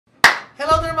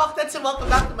Hello there, mga ka-tets, and welcome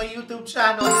back to my YouTube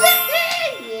channel.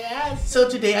 Yes! So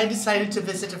today I decided to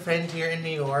visit a friend here in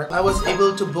New York. I was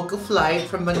able to book a flight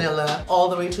from Manila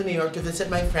all the way to New York to visit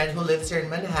my friend who lives here in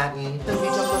Manhattan.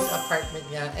 Nandito ako sa apartment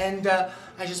niya. And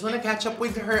I just want to catch up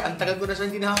with her. Ang tagal ko na siya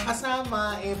hindi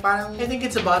nakakasama. Parang, I think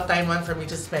it's about time for me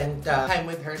to spend time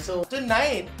with her. So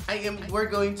tonight, we're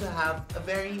going to have a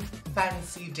very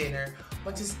fancy dinner.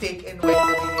 Mag-steak and wine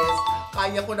na bilis.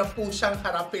 Kaya ko na po siyang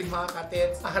harapin, mga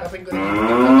ka-tets. Harapin ko na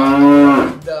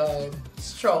the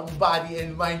strong body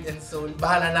and mind and soul.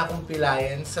 Bahala na akong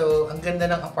pilayan. So, ang ganda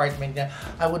ng apartment niya.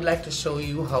 I would like to show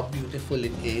you how beautiful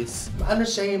it is. Ano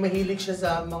siya, mahilig siya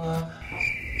sa mga...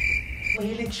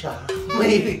 Mahilig siya.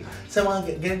 Mahilig. Sa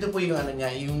mga... Ganito po yung ano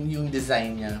niya, yung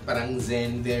design niya. Parang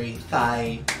zen, very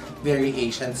Thai, very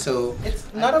Asian. So, it's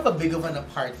not of a big of an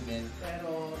apartment.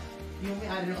 Pero, yung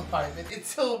may-ari ng apartment, it's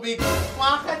so big.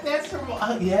 Mga ka-tets mo.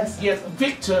 Yes. Yes,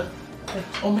 Victor.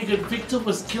 Oh my God, Victor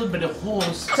was killed by the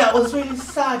horse. That was really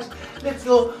sad. Let's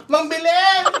go. Mang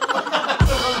Belen!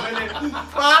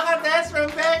 Mga ka-tets from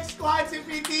Bex Squad si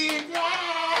Petite.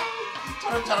 Yay!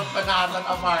 Charot-charot pa na ang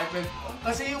apartment.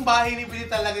 Kasi yung bahay ni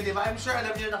Petite talaga, di ba? I'm sure alam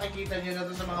niyo, nakikita niyo na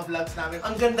to sa mga vlogs namin.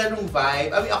 Ang ganda nung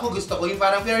vibe. I mean, ako gusto ko yung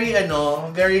parang very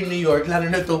New York. Lalo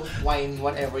na to wine,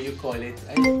 whatever you call it.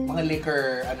 Ay, mga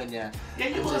liquor, ano niya.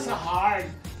 Yan yung mga sa hard.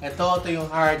 Ito yung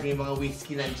hard, yung mga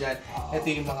whiskey nandyan. Ito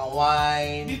yung mga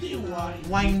wine. Dito yung wine.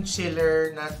 Wine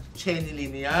chiller na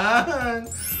chenilin yan.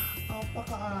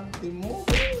 Napaka-ante mo.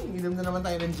 Minum na naman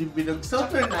tayo ng gin binog.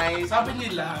 Super nice. Sabi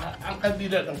nila, ang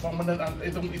kandidat, ang pamanan,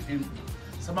 itong itim,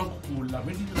 sa mangkukulam,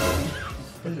 hindi ko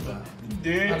Di ba?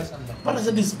 Hindi. Para saan ba? Para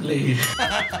sa display.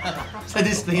 Sa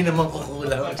display naman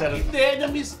kukulam. Hindi,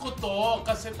 na-miss ko to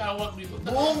kasi tawag dito.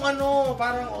 Buong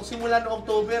parang simula noong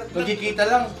October, magkikita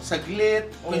lang,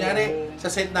 saglit. Kunyari, sa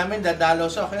set namin, dadalaw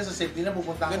siya. Kaya sa set din na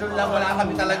pupunta. Ganun lang, wala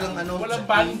kami talagang walang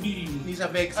banding. Hindi sa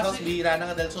Bex House, bihira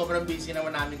na dahil sobrang busy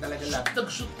naman namin talaga lang.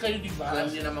 Nag-shoot kayo, di ba?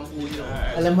 Alam niyo naman po yun.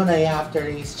 Alam mo na, you have to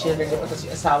raise children. Di ba? Tapos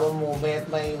yung asawa mo,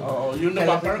 may... Oo, yun na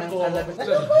bakar ko. Ano ba?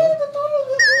 Natulog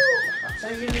ako!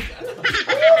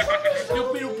 Yung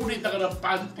pinupulita ka ng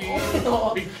panty.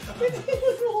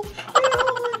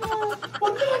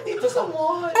 Huwag naman dito sa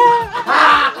mall!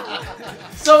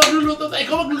 So, magluluto tayo.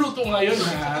 Ikaw magluluto ngayon,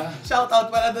 ha? Shoutout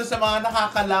pala dun sa mga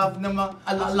nakaka-love na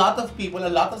a lot of people,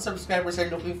 a lot of subscribers are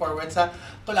looking forward sa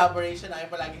collaboration na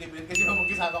palagi ni Bill. Kasi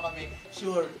magkisama kami,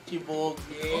 sure, chibog,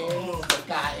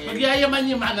 pagkain.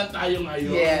 Mag-Yaman-Yamanan tayo ngayon.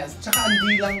 Yes. Tsaka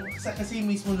hindi lang, kasi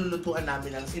mismo lulutuan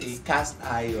namin ng steak, cast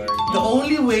iron. The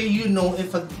only way you know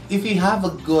if you have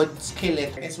a good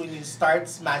skillet is when you start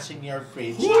smashing your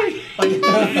fridge. Uy!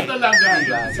 Hindi talaga.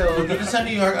 Diba? So, dito sa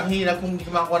New York, ang hirap kung hindi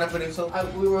ka makakuha ng pwede. So,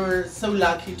 we were so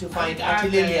lucky to find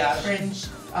Ate Lilia, French,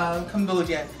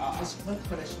 Cambodian. What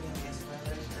pala siya?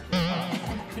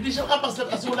 Hindi siya kapag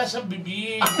wala siyang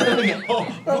bibig.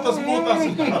 Butas-butas.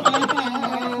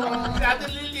 Si Ate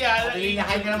Lilia. Ate Lilia,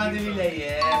 kahit ka naman Ate Lilia,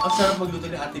 yes. Ang sarap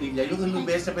magluto ni Ate Lilia. Yung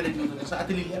best na pinagluto niya. Sa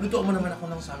Ate Lilia, luto mo naman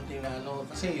ako ng something na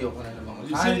kasi ayoko na naman.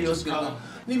 Alios, gano'n.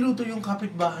 Niluto yung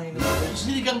kapitbahay na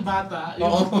sinigang bata.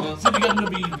 Oo. Sinigang na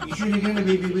baby. Sinigang na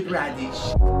baby with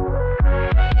radish.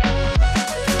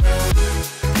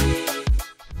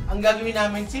 Ang gagawin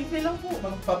namin, simple lang po.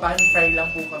 Magpa-pan fry lang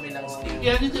po kami ng steak.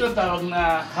 Yan yung tinatawag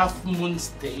na half moon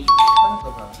steak. Ano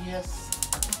to ba? Yes.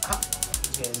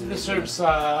 Serve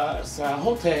sa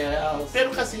hotel.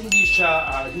 Pero kasi hindi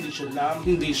siya lamb,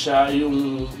 hindi siya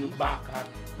yung baka.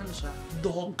 Ano siya?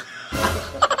 Dog.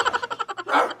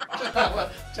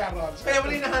 Charot. Kaya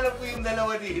wala nahanap ko yung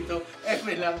dalawa dito.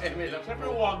 Eme lang. Siyempre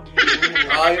wag yun.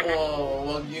 Ay,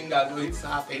 wag yung gagawin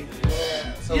sa akin.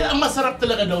 So, ang masarap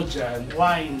talaga daw dyan,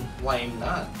 wine. Wine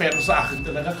na. Pero sa akin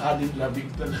talaga, kanin labig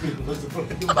talaga.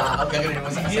 Yung baka, gagawin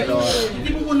mo sa kasalon. Hindi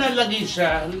mo muna lagay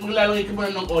siya, maglalagay ka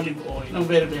muna ng olive oil, ng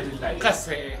very light.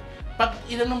 Kasi, pag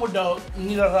inano mo daw,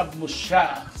 nirarab mo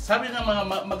siya. Sabi ng mga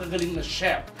magagaling na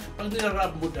chef, pag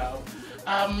nirarab mo daw,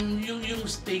 yung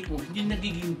steak mo hindi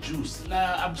nagiging juice,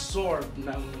 na-absorb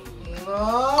ng...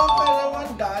 No, pero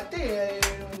naman dati,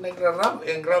 yung nagra-rub,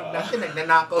 yung grab natin,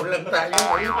 nagnanakaw lang tayo.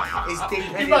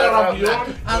 Steak na nila-rub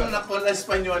natin. Ang nakol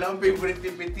Espanyol, ang favorite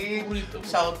ni Petite.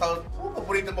 Shoutout.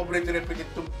 Paborito ni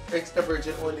Petite to extra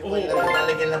virgin olive oil.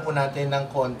 Nalagyan lang po natin ng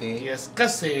konti. Yes,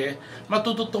 kasi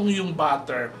matututong yung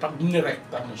butter pag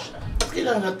nirekta mo siya. At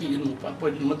kailangan hatiin mo pa,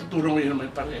 pwede matutulong mo yun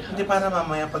naman pareha. Hindi, para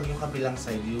mamaya pag yung kabilang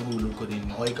side, ihulog ko din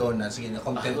mo. O ikaw na, sige na,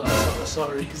 content mo.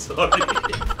 Sorry.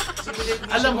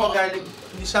 Alam mo, garlic,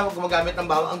 hindi siya gumagamit ng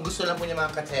bawang. Ang gusto lang po niya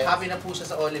mga ka-tets. Happy na po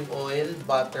siya sa olive oil,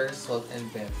 butter, salt, and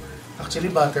pepper. Actually,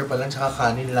 butter pa lang, tsaka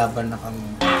kanin, laban na kami.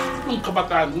 nung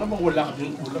kabataan naman wala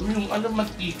kaming ulam. Yung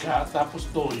mantika, tapos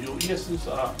toyo, yes yung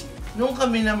sa akin. Nung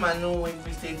kami naman, nung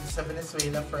we stayed sa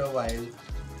Venezuela for a while,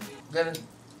 ganun,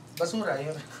 basura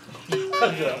yun.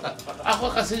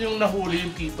 Ako kasi yung nahuli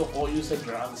yung tito ko, yung sa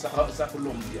drugs, sa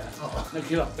Colombia.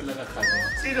 Naghirap talaga kami.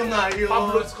 Sino nga yun?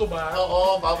 Pablo Escobar.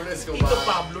 Oo, Pablo Escobar. Tito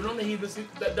Pablo, nung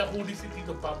nahuli si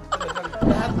Tito Pablo,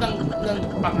 lahat ng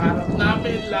pangarap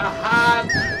namin, lahat.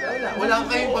 Wala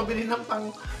kayong pabili ng pang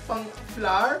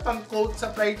flour, pang coat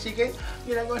sa fried chicken.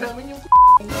 Ginagawa namin yung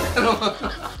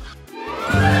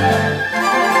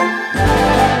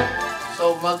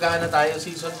So, mag-ano tayo,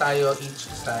 season tayo each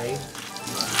side.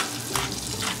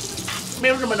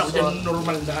 Meron naman ako dyan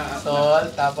normal na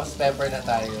Salt, tapos pepper na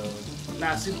tayo.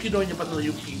 nasin. Kinuha niya pa ito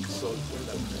yung pink salt.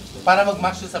 Para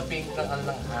mag-match sa pink ng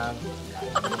ng ham.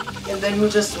 And then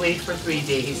we'll just wait for 3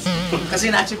 days. Kasi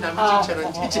na-achieve namin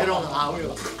chicharon ham.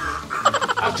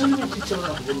 Actually, may chicharon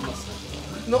ako din mas.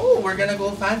 No, we're gonna go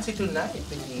fancy tonight.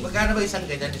 Magkano ba isang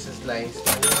ganyan, isang slice?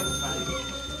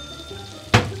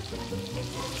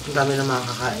 Ang dami na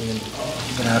makakain.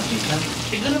 Grabe ka.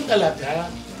 Ganun talaga.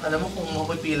 Alam mo, kung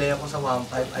mapipilay ako sa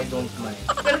 1.5, I don't mind.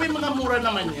 Pero may mga mura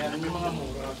naman yan, may mga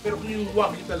mura. Pero kung yung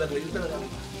wagi talaga, yun talaga.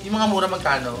 Yung mga mura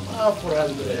magkano?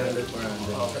 400.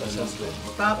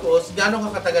 Tapos, gano'ng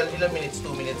kakatagal? Ilang minutes?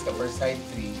 2 minutes ka per side?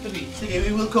 3? 3. Sige,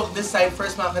 we will cook this side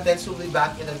first mga ka-tets. We'll be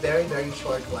back in a very, very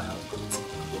short while.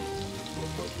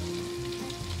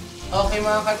 Okay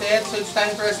mga ka-tets, so it's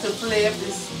time for us to flip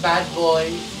this bad boy.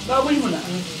 Baboy mo na.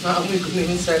 Naamoy ko na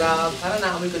yung sarap. Parang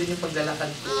naamoy ko din yung paglalakad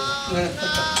ko.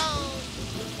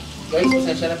 Guys,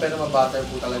 pasensya na pero ma-butter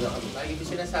po talaga kami. Lagi ko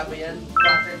sinasabi yan,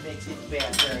 butter makes it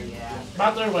better, yeah.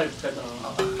 Butter wife ka to.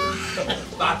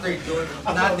 Butter doon.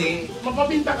 Dati,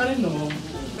 Mapabinta ka rin, no?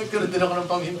 nagkaroon din ako ng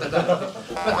paminta dati.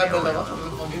 Nakadalawa kami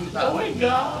ng paminta. Oh my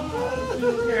God!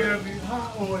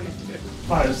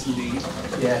 Parsley.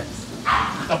 Yes.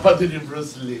 Kapatid ni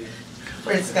Bruce Lee.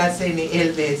 First kasi ni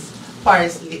Elvis,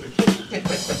 parsley.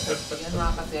 Yan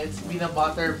mga ka-tets,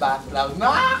 bina-butter back lang.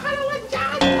 Nakakalawan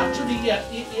dyan! Actually,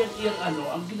 yan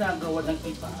ang ginagawa ng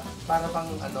iba. Para pang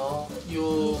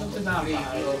yung Sa tinapay.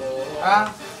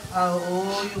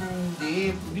 Oo, yung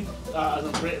dip.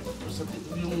 Bread,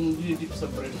 yung dip sa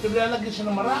bread. Pero lalagyan siya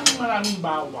ng maraming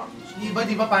bawang. Di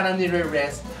ba parang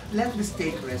nire-rest? Let the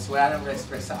steak rest. Wala nang rest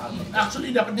sa amin.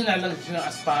 Actually, dapat nilalagyan siya ng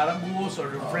asparagus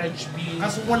or French beans.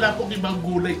 Kaso wala pong ibang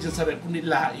gulay dyan sa rep, kundi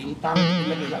laing. Parang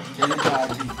nilagay lang dyan yung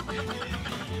gabi.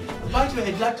 Bakit may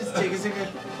headlock sa steak? Kasi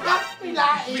may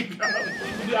laing!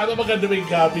 Hindi ano maganda may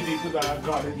gabi dito na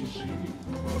garnish.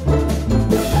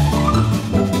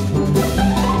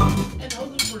 And how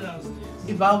do you pronounce this?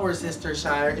 Iba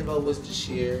Worcestershire, iba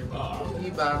Worcestershire.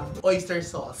 Iba oyster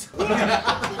sauce.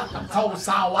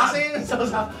 Sausawan! Kasi yung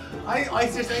sausaw, ay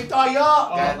oyster sauce, toyo!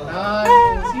 Ganon.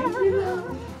 Simple lang.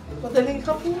 Madaling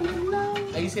kapunan lang.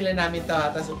 Ayun sila namin to,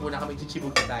 tapos upo na kami,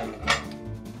 chichibog na tayo.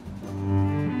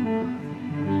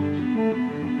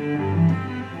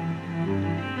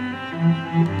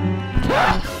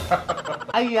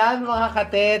 Ayan mga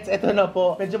ka-tets, eto na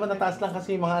po. Medyo matataas lang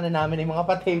kasi yung mga namin, yung mga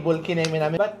pa-table kineme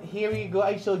namin. But here we go,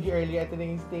 I showed you earlier, ito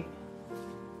na yung steak.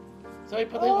 So,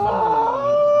 ipatay mo na.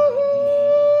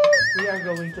 We are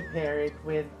going to pair it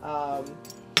with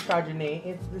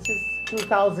Chardonnay. This is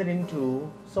 2002,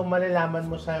 so malalaman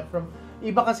mo siya from...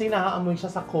 Iba kasi nakaamoy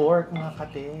siya sa cork, mga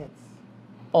ka-tets.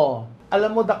 Oh,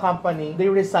 alam mo the company, they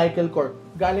recycle cork.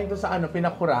 Galing to sa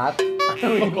pinakurat.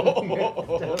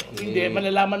 Hindi,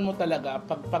 malalaman mo talaga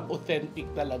pag authentic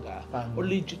talaga o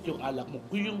legit yung alak mo.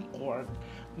 Kung yung cork,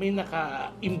 may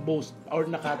naka-embossed or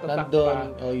nakatatak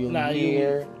pa yung na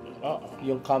year,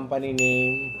 yung company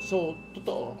name. So,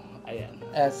 totoo. Ayan.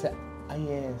 Yes.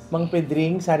 Mang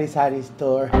Pedring Sari-Sari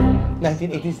Store,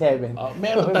 1987.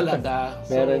 Meron talaga.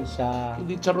 Meron siya.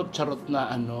 Hindi charot-charot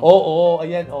na ano. Oo,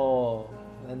 ayan,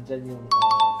 nandyan yung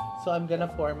So, I'm gonna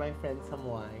pour my friend some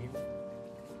wine.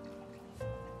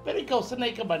 Pero ikaw,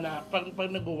 sanay ka ba na pag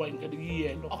nag-wine ka,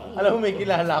 nag-yelo ka? Alam mo, may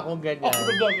kilala akong ganyan. Ako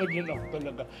nagaganyan ako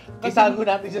talaga. Itago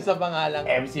natin siya sa pangalang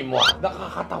MC mo.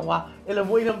 Nakakatawa. Alam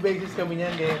mo, ilang beses kami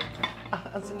niyan eh.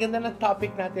 Ang ganda ng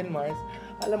topic natin, Mars.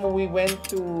 Alam mo, we went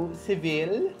to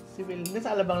Seville.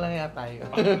 Nasa Alabang lang yata tayo.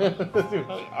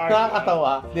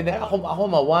 Nakakatawa. Ako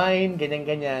ma-wine,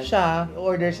 ganyan-ganyan. Siya,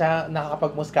 order siya,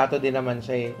 nakakapag-moscato din naman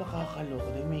siya eh. Nakakaloka,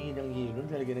 may ng yelo,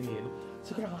 nilalagyan ng yelo.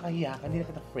 Siguro nakakahiya ka, hindi na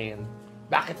kita friend.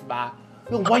 Bakit ba?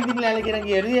 Yung wine din nilalagyan ng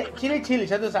yelo, chill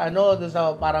siya doon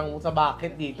sa parang sa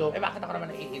bucket dito. Eh bakit ako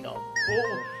naman naiinom?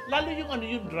 Oo. Lalo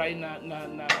yung dry na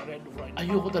red wine.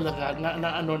 Ayoko talaga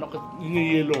na yung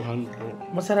ko.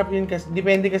 Masarap yun kasi,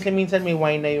 depende kasi minsan may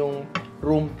wine na yung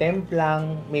room temp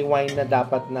lang, may wine na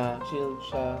dapat na chill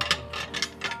siya.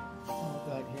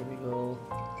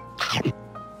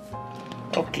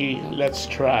 Okay, let's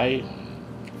try.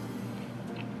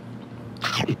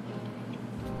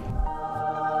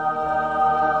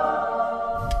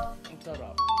 Ang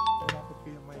sarap.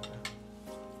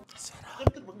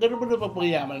 Ganun ba na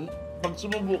pagpayaman? Pag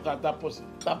sumubo ka, tapos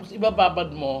ibababad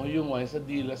mo yung wine sa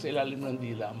dila, sa ilalim ng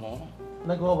dila mo.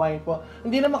 Nagwa-wine po.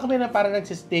 Hindi naman kami na parang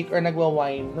nagsisteak or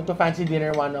nagwa-wine. Nagpa-fancy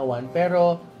dinner 101.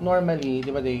 Pero normally,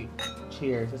 di ba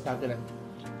cheers. Sabi lang,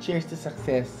 cheers to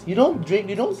success. You don't drink,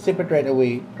 you don't sip it right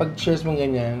away. Pag cheers mo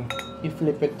ganyan, you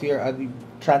flip it to your other,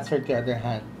 transfer to your other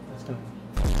hand.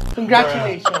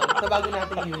 Congratulations sa bago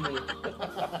nating unit.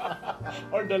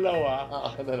 Or dalawa.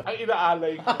 Dalawa. Ang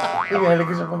inaalay ko. Tingnan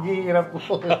ko sa paghihirap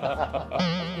ko.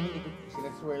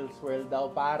 Sina-swirl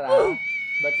daw para...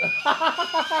 But...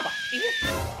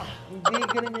 Hindi,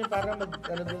 ganun yun. Para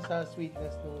dun sa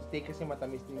sweetness ng steak kasi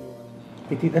matamis din yung...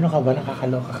 Petite, ano ka ba?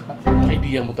 Nakakaloka ka?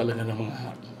 Idea mo talaga ng mga...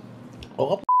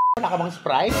 Oo, wala ka bang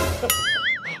Sprite?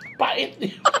 Pait!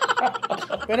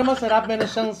 Pero masarap, meron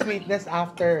siyang sweetness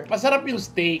after. Masarap yung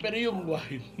steak, pero yung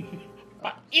wine,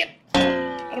 pait!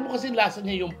 Ano mo kasi lasa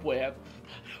niya yung puwet?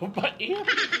 Pait!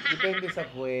 Depende sa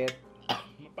puwet.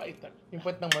 Mapait talaga. Yung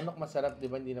puwet ng manok masarap, di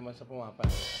ba? Hindi naman siya pumapan.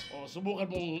 O, subukan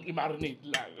mong i-marinate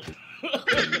lang.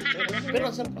 Pero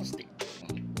ang sarap ng steak.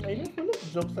 Ay, full of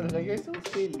jokes talaga. You're so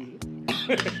silly.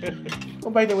 Oh,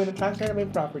 by the way, nag-transfer na may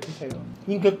property sa'yo.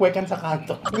 Yung kukwekan sa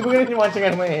kanto. Hindi ba ganun yung mga siya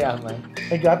nga mayayaman?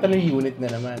 Ay, gata ng unit na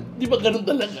naman. Di ba ganun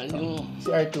talaga yung... Si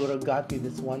Arturo got me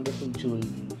this wonderful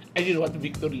jewelry. Ay, you know what,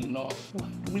 Victorino?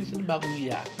 Bumili siya ng bagong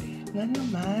yate. Nga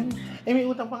naman. Eh, may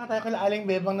utang pa nga tayo kala Aling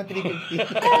Bebang na 350.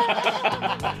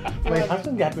 My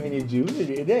husband got me any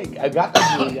jewelry. I got a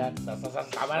jewelry.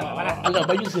 Tama na. Alam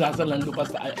ba yung sinasalang lupa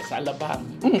sa Alabang?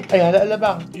 Ay,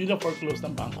 alabang. Yun ang foreclose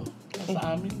ng bangko.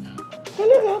 Nasa amin na.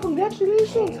 Talaga,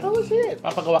 congratulations. How was it?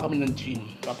 Papagawa kami ng gym.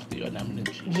 Papatuyuan namin ng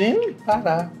gym. Gym?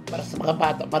 Para Para sa mga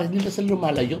bata, para hindi na sila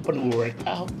lumalayo pa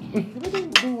nag-workout. Di ba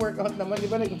yung workout naman? Di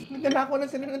ba nagdanako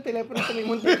na sila ng telepono sa may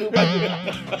Muntinlupa?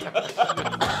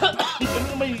 Ano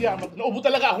na may yaman? Naubo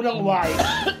talaga ako ng wine.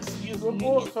 Excuse me.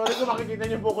 Po, sorry kung makikita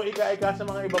niyo po ko ika-ika sa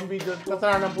mga ibang videos.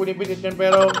 Kasalanan po ni Petite yan,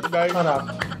 pero guys,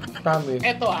 sarap. Promise.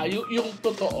 Eto yung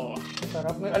totoo.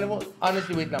 Sarap. Alam mo,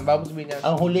 honestly, wait lang, bago sabihin niya.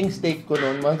 Ang huling steak ko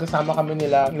noon, magkasama kami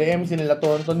nila MC nila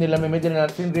Tonton, nila Meme,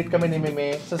 tinrate kami ni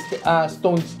Meme sa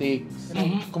stone steaks.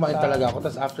 Kumain talaga ako.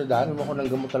 Tapos after that, mo ko ng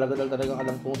gamot talaga dahil talagang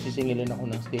alam kong sisingilin ako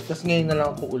ng steak. Tapos ngayon na lang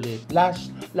ako ulit.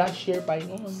 Last year pa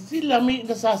yun. Sila may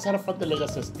nasasarapan talaga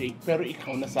sa steak, pero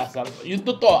ikaw nasasarapan. Yung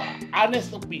totoo,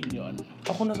 honest opinion.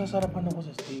 Ako nasasarapan ako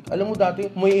sa steak. Alam mo dati,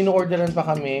 may in-orderan pa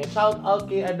kami. Shout out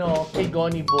kay kay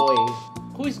Goni Boy.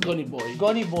 Who is Goni Boy?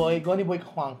 Goni Boy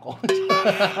Kakwangko.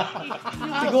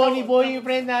 Si Goni Boy, yung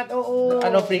friend natin, oo.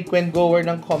 Frequent goer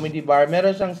ng comedy bar.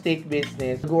 Meron siyang steak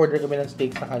business. Nag-order kami ng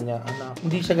steak sa kanya.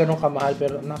 Hindi siya ganun kamahal,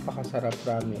 pero napakasarap,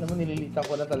 promise. Alam mo, nililitan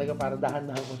ko na talaga para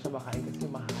dahan-dahan ko siya makain kasi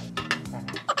mahal.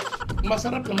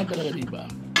 Masarap naman talaga, di ba?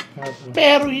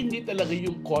 Pero hindi talaga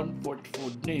yung comfort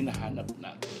food na hinahanap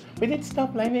natin. But it's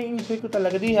top line. Na-enjoy ko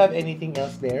talaga. Do you have anything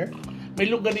else there? May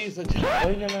longganisa dyan.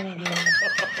 Ay, na lang din.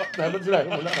 Dapat sila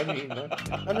mo na kanina.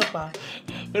 Ano pa?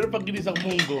 Pero pag ginisang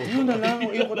munggo. Yun na lang.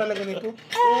 Iyon ko talaga nito.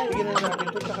 Bigyan na natin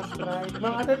ito. Tsaka Sprite.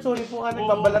 Mga katat, sorry po nga.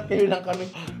 Nagbabalat kayo lang kami.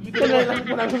 Dito na lang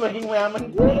po namin maging mayaman.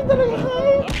 Hindi talaga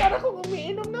kayo. Para kung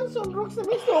umiinom ng sunrock sa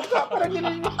may soka. Parang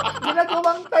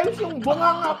ginagawang tiles yung bunga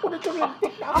nga po nito.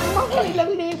 Lintik na ako mga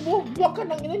ilang libo. Buwag ka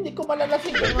nang ina. Hindi ko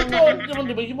malalasing. Naman,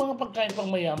 di ba? Yung mga pagkain pang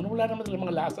mayaman, wala naman talaga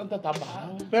mga lasa. Ang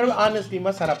tatabang. Pero honestly,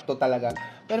 masarap to talaga.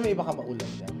 Pero may iba ka maulam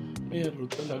dyan. Meron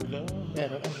talaga.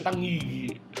 Meron.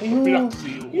 Tangigi. Ayun.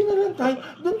 Pilaksiw. Yun na lang tayo.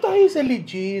 Doon tayo sa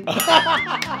legit.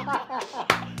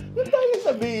 Doon tayo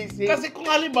sa basic. Kasi kung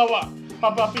halimbawa,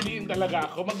 papapiliin talaga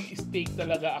ako, mag-steak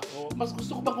talaga ako. Mas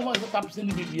gusto ko pa kumain sa tops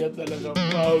ni Vivian talaga.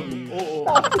 Oo.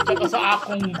 Tsaka sa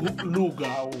akong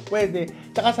lugaw. Pwede.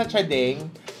 Tsaka sa Chadeng,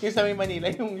 yung sa may Manila,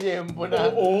 yung yempo na.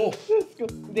 Oo.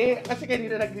 Hindi, kasi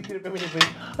kanina nag-trip kami ni Boy.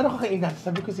 Ano kakain natin?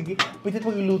 Sabi ko, sige, pwede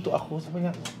magluluto ako. Sabi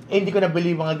niya, hindi ko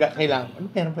nabili mga kailangan. Ano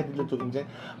meron pwede lutuin dyan?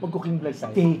 Mag-cooking vlog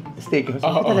tayo. Steak.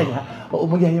 Sabi ko talaga, oo,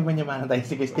 magyayaman-yamanan tayo.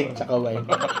 Sige, steak tsaka wine.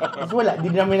 Kasi wala,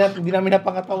 di namin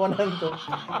napangatawanan to.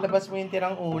 Labas mo yung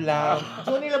tirang ulam.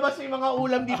 So, nilabas mo yung mga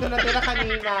ulam dito na tira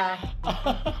kanina.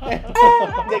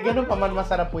 Hindi, ganun pa man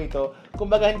masarap po ito.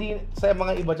 Kumbaga, hindi sa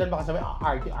mga iba dyan, baka sabi,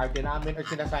 arte namin or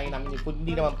sinasayang namin yung food.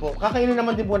 Hindi naman po. Kakainin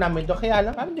naman din po namin to. Kaya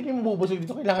lang, hindi kayo mabubusog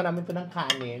dito. Kailangan namin to ng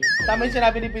kanin. Tama yung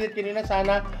sinabi ni Petite kanina,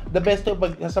 sana the best to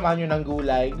pag sasamahan nyo ng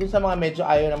gulay. Dun sa mga medyo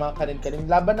ayaw ng mga kanin-kanin.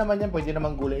 Laban naman yan, pwede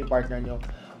naman gulay i-partner nyo.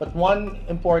 But one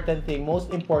important thing, most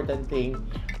important thing,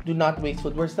 do not waste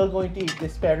food. We're still going to eat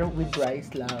this pero with rice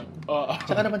lang.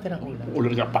 Tsaka naman tinang ulam. Ulo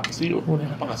ng paksiw.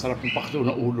 Napakasarap ng paksiw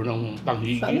ng ulo ng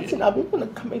tanghigi. Sana sinabi mo,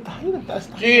 nagkamay tayo,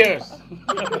 nagtaas tayo. Cheers!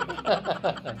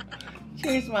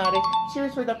 Cheers, Mare.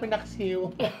 Cheers for the pinaksiw.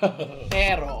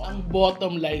 Pero, ang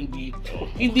bottom line dito,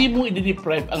 hindi mo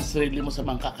i-deprive ang sarili mo sa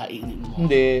mga kakainin mo.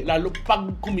 Hindi. Lalo pag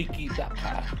kumikita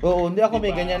ka. Oo, hindi ako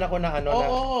may ganyan ako na ano na.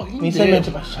 Minsan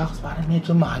medyo shucks, parang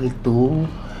medyo mahal to.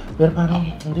 Pero parang,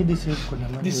 hindi, deserve ko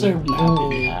naman. Deserve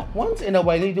natin. Once in a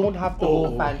while, you don't have to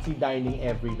go fancy dining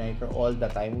every night or all the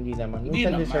time. Hindi naman.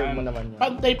 Minsan deserve mo naman yan.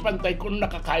 Pantay-pantay kung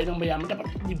nakakain ng mayaman. Dapat,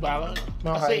 di ba?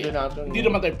 Kasi, hindi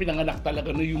naman tayo pinanganak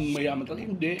talaga na yung mayaman talaga.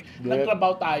 Hindi.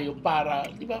 Nagtrabaho tayo para,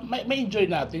 di ba, may enjoy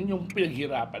natin yung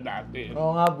pinaghirapan natin.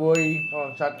 Oo nga, boy.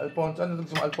 Chat Alfonso. Ano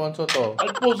gusto mo, Alfonso to?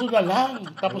 Alfonso na lang.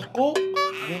 Tapos ko.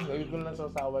 Hindi, gawin ko lang sa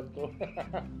sawad ko.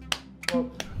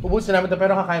 Ubusin namin ito,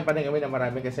 pero kakain pa rin kami na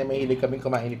marami kasi mahilig kaming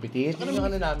kumain ni Petite. Yun yung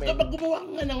ano namin. Kapag gumawa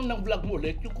nga ng vlog mo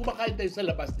ulit, yung kumakain tayo sa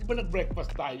labas, di ba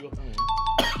nag-breakfast tayo?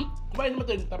 Kumain naman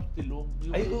tayo ng tapsilog.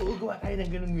 Ay, gawa tayo ng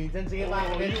ganun minsan. Sige,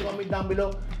 comment down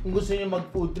below kung gusto nyo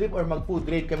mag-food trip or mag-food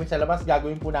raid kami sa labas,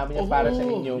 gagawin po namin yan para sa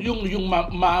inyo. Yung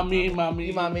mami.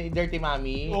 Yung mami, dirty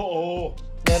mami. Oo.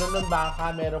 Meron ng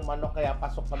baka, merong manok, kaya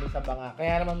pasok kami sa banga.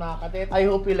 Kaya naman mga katet, I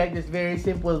hope you like this very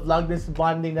simple vlog, this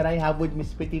bonding that I have with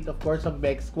Miss Petite, of course, of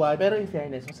Beck Squad. Pero in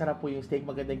fairness, masarap po yung steak,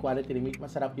 maganda yung quality ng meat,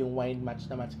 masarap yung wine match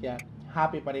na match. Kaya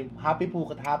happy pa rin, happy po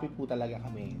talaga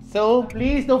kami. So,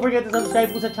 please don't forget to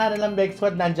subscribe po sa channel ng Beck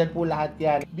Squad, nandyan po lahat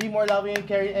yan. Be more loving and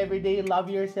caring every day,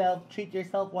 love yourself, treat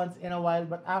yourself once in a while,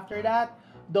 but after that,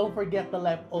 don't forget the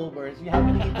leftovers. You have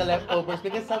to eat the leftovers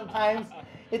because sometimes,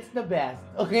 it's the best,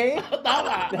 okay?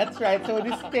 Tama! That's right. So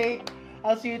this steak,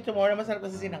 I'll see you tomorrow. Masarap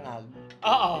na sa sinangag.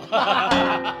 Oo.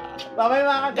 Bye-bye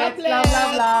mga ka-tets.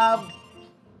 Love.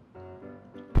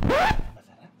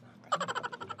 Masarap.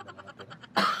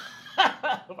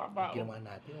 Ginawa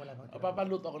natin. Wala bang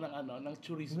Papaluto ako ng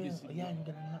chorizo biscuit. Ayan,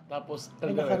 ganun lang. Tapos,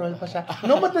 Ay, naka-roll pa siya.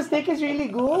 No, but the steak is really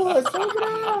good.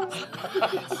 Sobra.